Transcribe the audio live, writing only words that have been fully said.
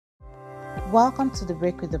Welcome to the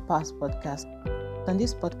Break with the Past podcast. On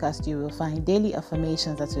this podcast, you will find daily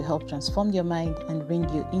affirmations that will help transform your mind and bring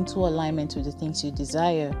you into alignment with the things you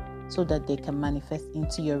desire so that they can manifest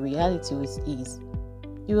into your reality with ease.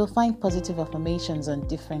 You will find positive affirmations on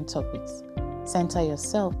different topics. Center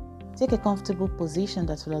yourself. Take a comfortable position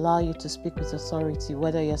that will allow you to speak with authority,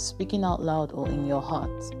 whether you're speaking out loud or in your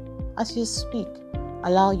heart. As you speak,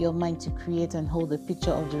 allow your mind to create and hold a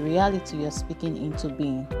picture of the reality you're speaking into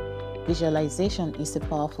being. Visualization is a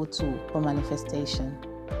powerful tool for manifestation.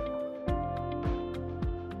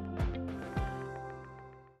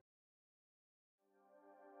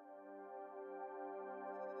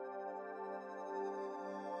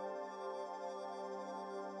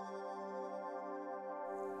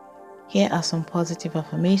 Here are some positive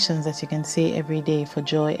affirmations that you can say every day for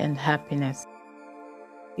joy and happiness.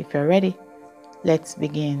 If you're ready, let's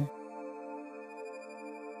begin.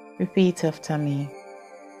 Repeat after me.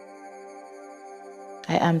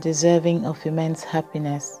 I am deserving of immense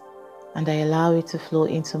happiness, and I allow it to flow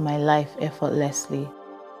into my life effortlessly.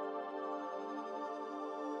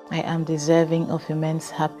 I am deserving of immense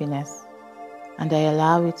happiness, and I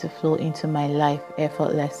allow it to flow into my life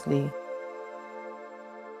effortlessly.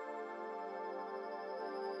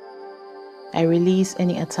 I release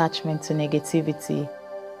any attachment to negativity.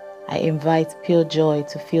 I invite pure joy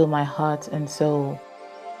to fill my heart and soul.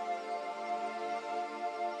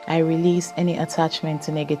 I release any attachment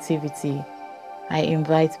to negativity. I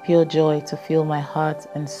invite pure joy to fill my heart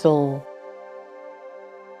and soul.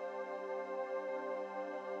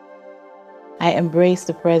 I embrace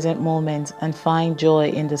the present moment and find joy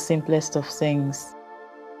in the simplest of things.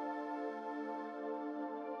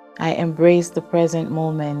 I embrace the present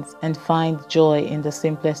moment and find joy in the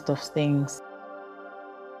simplest of things.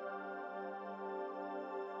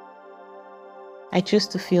 I choose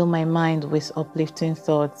to fill my mind with uplifting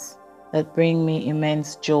thoughts that bring me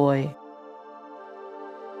immense joy.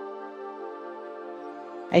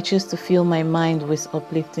 I choose to fill my mind with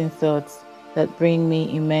uplifting thoughts that bring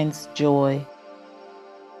me immense joy.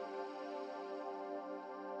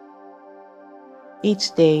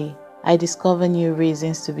 Each day, I discover new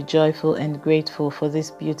reasons to be joyful and grateful for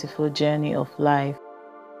this beautiful journey of life.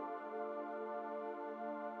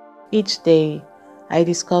 Each day, I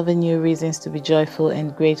discover new reasons to be joyful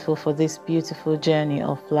and grateful for this beautiful journey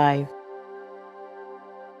of life.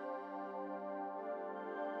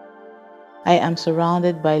 I am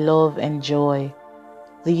surrounded by love and joy.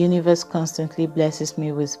 The universe constantly blesses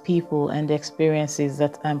me with people and experiences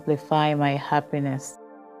that amplify my happiness.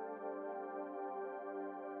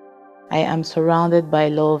 I am surrounded by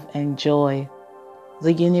love and joy.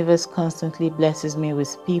 The universe constantly blesses me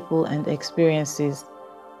with people and experiences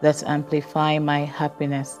that amplify my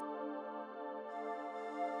happiness.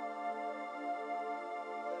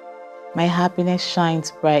 My happiness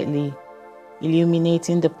shines brightly,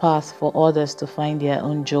 illuminating the path for others to find their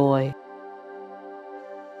own joy.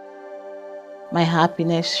 My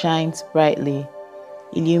happiness shines brightly,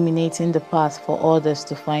 illuminating the path for others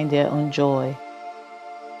to find their own joy.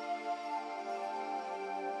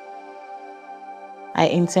 I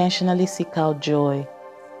intentionally seek out joy.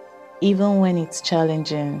 Even when it's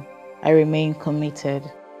challenging, I remain committed.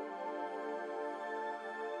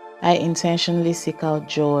 I intentionally seek out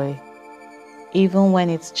joy. Even when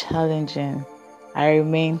it's challenging, I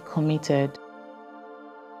remain committed.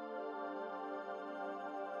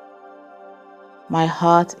 My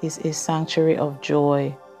heart is a sanctuary of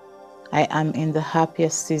joy. I am in the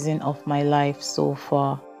happiest season of my life so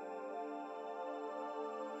far.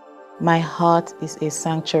 My heart is a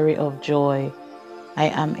sanctuary of joy. I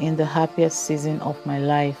am in the happiest season of my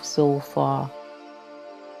life so far.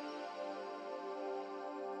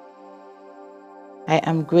 I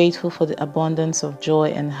am grateful for the abundance of joy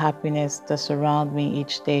and happiness that surround me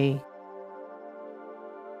each day.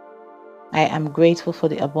 I am grateful for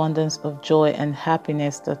the abundance of joy and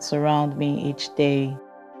happiness that surround me each day.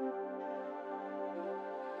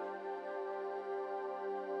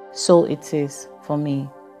 So it is for me.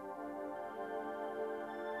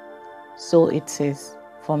 So it is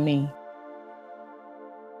for me.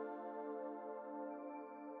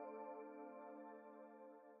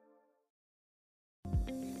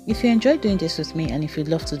 If you enjoyed doing this with me and if you'd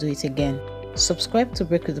love to do it again, subscribe to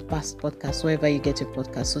Break with the Past podcast wherever you get your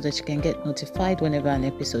podcast so that you can get notified whenever an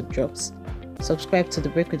episode drops. Subscribe to the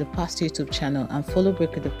Break with the Past YouTube channel and follow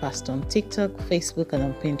Break with the Past on TikTok, Facebook, and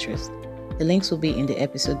on Pinterest. The links will be in the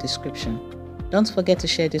episode description. Don't forget to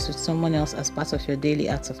share this with someone else as part of your daily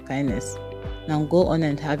acts of kindness. Now go on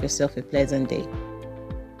and have yourself a pleasant day.